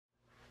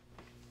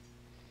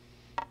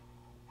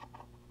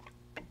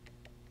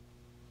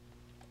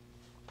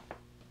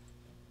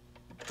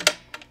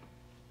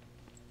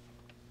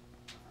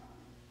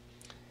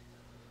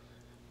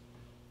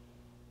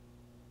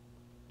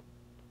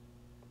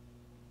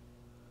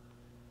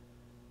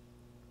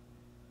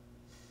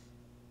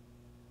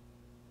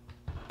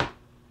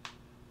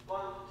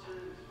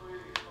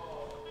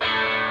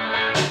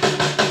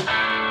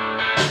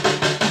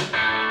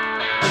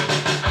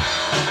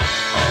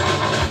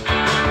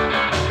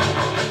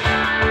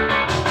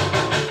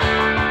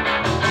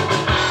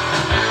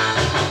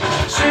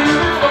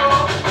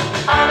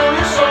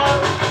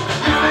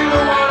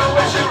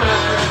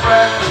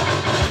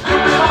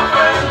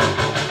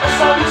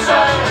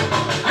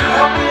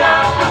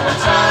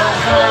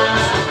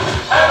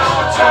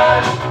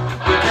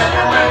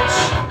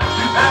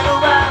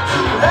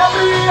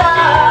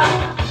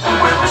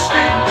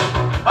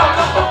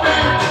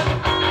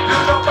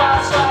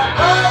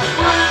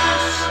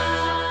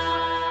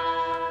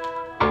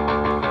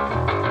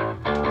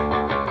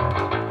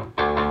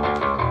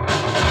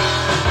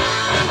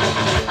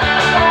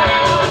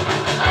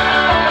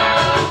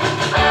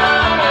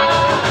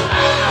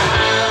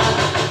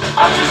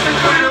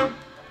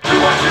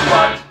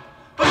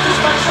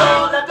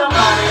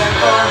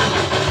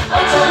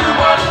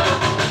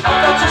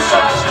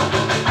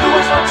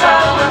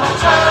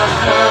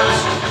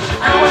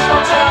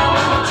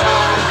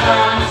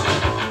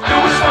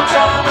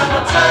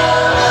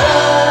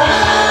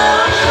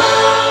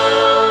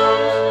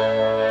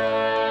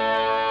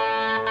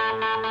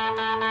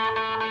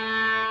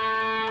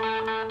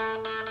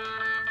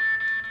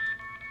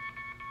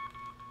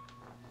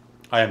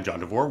Hi, I'm John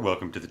DeVore.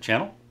 Welcome to the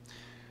channel.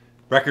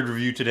 Record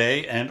review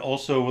today, and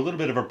also a little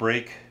bit of a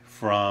break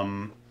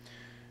from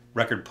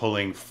record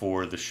pulling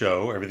for the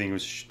show. Everything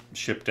was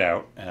shipped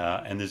out,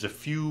 and there's a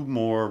few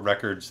more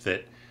records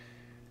that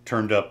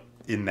turned up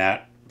in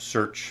that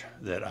search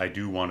that I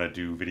do want to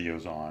do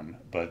videos on.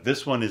 But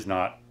this one has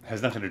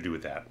nothing to do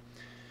with that.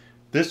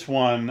 This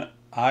one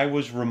I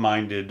was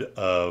reminded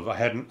of. I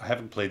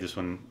haven't played this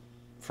one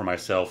for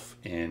myself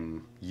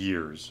in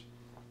years.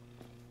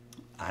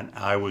 And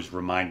I was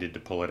reminded to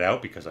pull it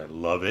out because I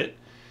love it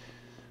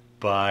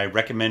by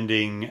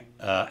recommending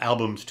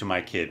albums to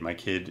my kid. My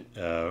kid,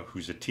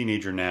 who's a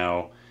teenager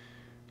now,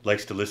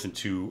 likes to listen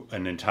to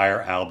an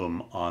entire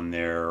album on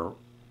their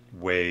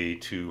way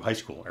to high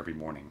school every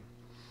morning.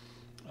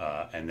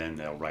 And then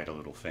they'll write a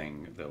little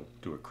thing. They'll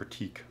do a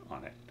critique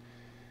on it.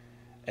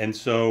 And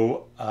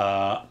so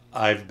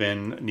I've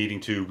been needing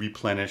to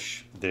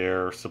replenish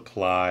their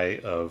supply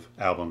of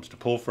albums to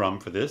pull from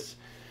for this.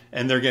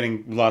 And they're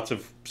getting lots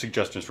of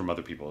suggestions from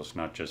other people. It's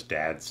not just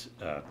Dad's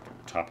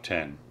top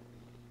 10.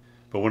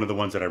 But one of the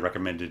ones that I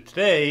recommended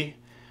today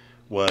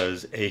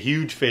was a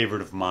huge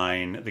favorite of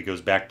mine that goes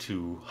back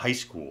to high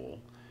school.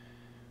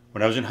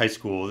 When I was in high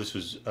school, this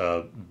was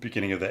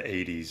beginning of the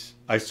 80s,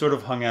 I sort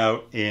of hung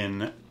out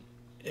in,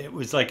 it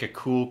was like a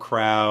cool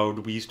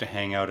crowd. We used to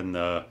hang out in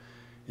the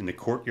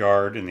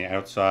courtyard, in the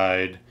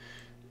outside,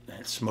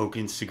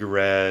 smoking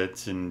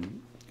cigarettes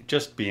and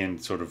just being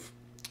sort of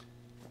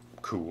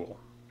cool.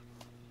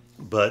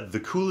 But the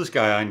coolest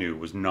guy I knew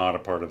was not a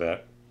part of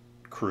that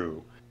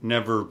crew.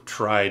 Never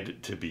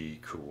tried to be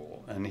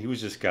cool. And he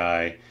was this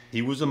guy,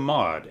 he was a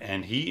mod,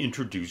 and he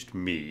introduced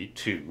me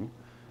to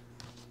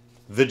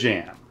The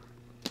Jam.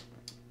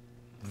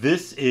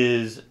 This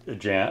is The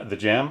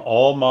Jam,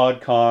 all mod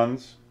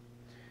cons.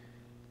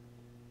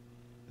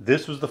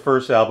 This was the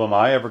first album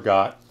I ever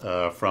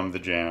got from The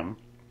Jam.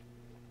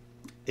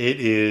 It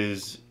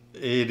is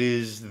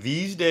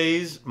these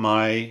days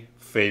my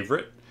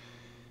favorite.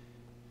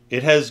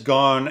 It has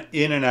gone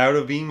in and out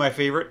of being my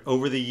favorite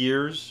over the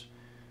years.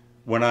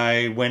 When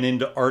I went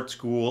into art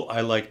school, I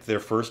liked their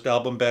first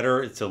album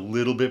better. It's a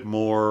little bit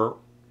more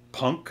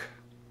punk,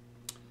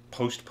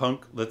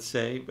 post-punk, let's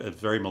say. It's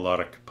very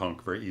melodic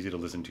punk, very easy to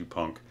listen to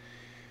punk.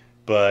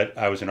 But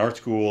I was in art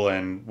school,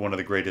 and one of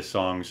the greatest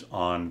songs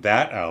on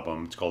that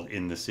album, it's called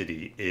In the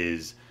City,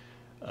 is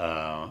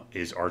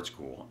Art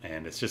School.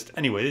 And it's just,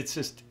 anyway,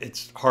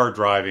 it's hard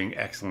driving,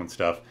 excellent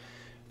stuff.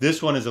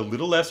 This one is a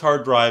little less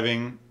hard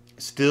driving.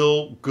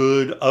 Still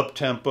good,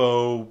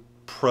 up-tempo,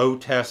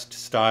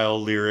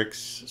 protest-style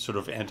lyrics, sort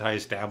of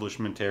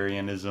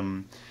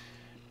anti-establishmentarianism.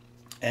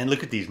 And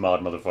look at these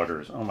mod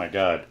motherfuckers. Oh my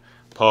god.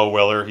 Paul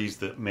Weller, he's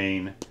the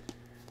main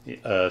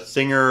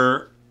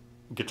singer,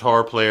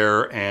 guitar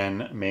player,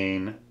 and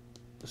main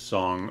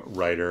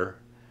songwriter.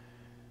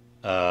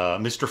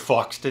 Mr.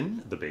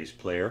 Foxton, the bass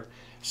player.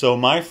 So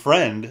my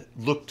friend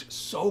looked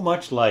so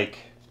much like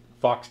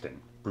Foxton,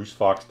 Bruce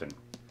Foxton.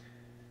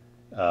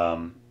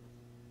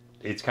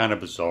 It's kind of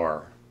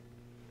bizarre.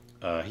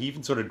 He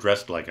even sort of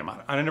dressed like him.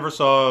 I never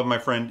saw my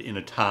friend in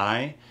a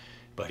tie,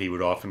 but he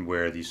would often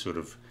wear these sort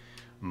of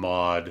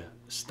mod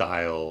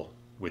style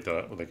with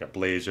like a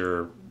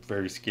blazer,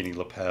 very skinny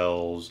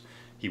lapels.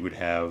 He would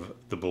have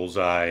the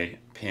bullseye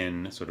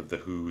pin, sort of the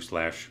Who /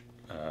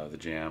 The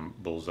Jam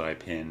bullseye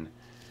pin.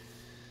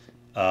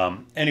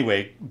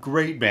 Anyway,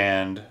 great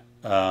band.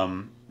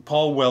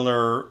 Paul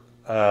Weller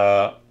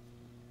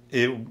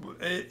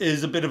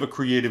is a bit of a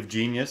creative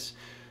genius.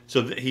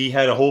 So he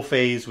had a whole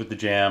phase with The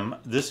Jam.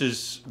 This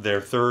is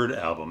their third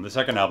album. The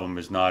second album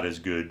is not as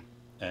good,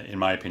 in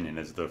my opinion,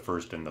 as the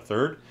first and the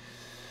third.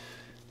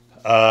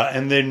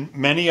 And then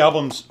many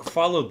albums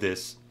followed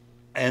this,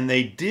 and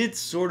they did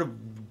sort of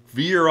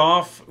veer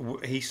off.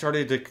 He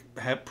started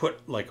to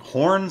put like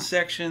horn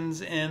sections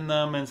in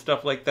them and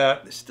stuff like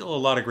that. There's still a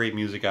lot of great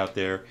music out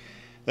there.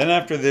 Then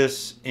after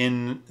this,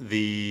 in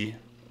the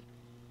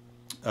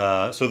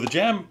so The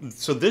Jam,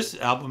 so this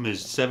album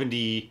is end of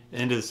the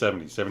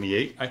 70s,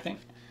 78, I think.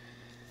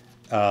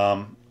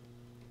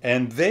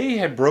 And they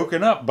had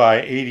broken up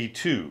by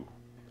 82.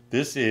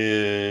 This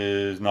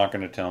is not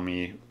going to tell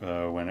me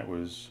when it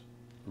was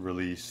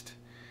released.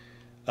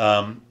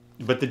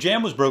 But The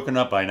Jam was broken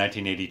up by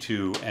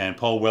 1982, and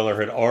Paul Weller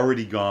had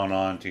already gone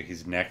on to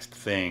his next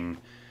thing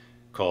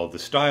called the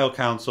Style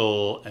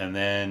Council, and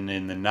then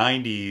in the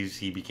 90s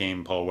he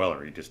became Paul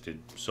Weller. He just did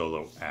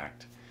solo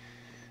act.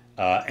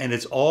 And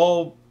it's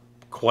all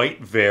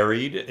quite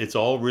varied. It's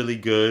all really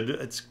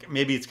good.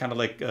 Maybe it's kind of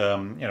like, you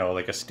know,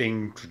 like a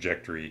Sting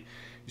trajectory.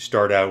 You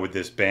start out with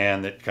this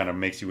band that kind of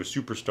makes you a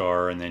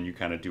superstar, and then you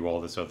kind of do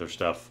all this other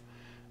stuff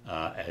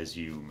as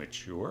you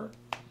mature.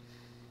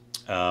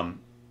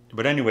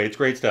 But anyway, it's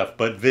great stuff.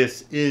 But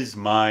this is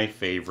my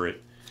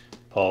favorite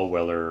Paul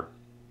Weller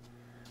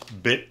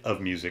bit of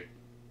music.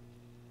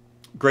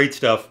 Great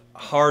stuff.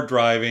 Hard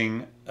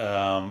driving,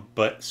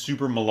 but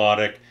super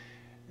melodic.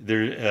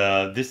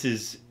 This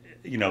is,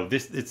 you know,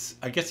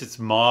 I guess it's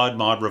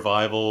mod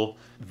revival,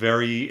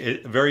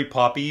 very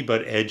poppy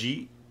but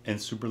edgy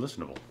and super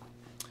listenable.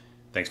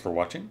 Thanks for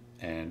watching,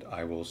 and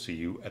I will see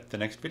you at the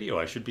next video.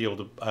 I should be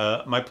able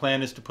to, my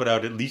plan is to put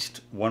out at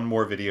least one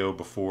more video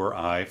before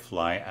I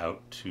fly out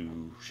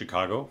to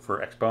Chicago for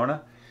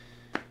Expona.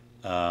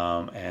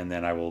 And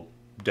then I will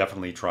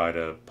definitely try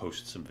to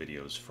post some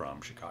videos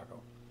from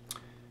Chicago.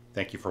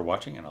 Thank you for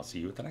watching, and I'll see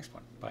you at the next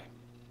one. Bye.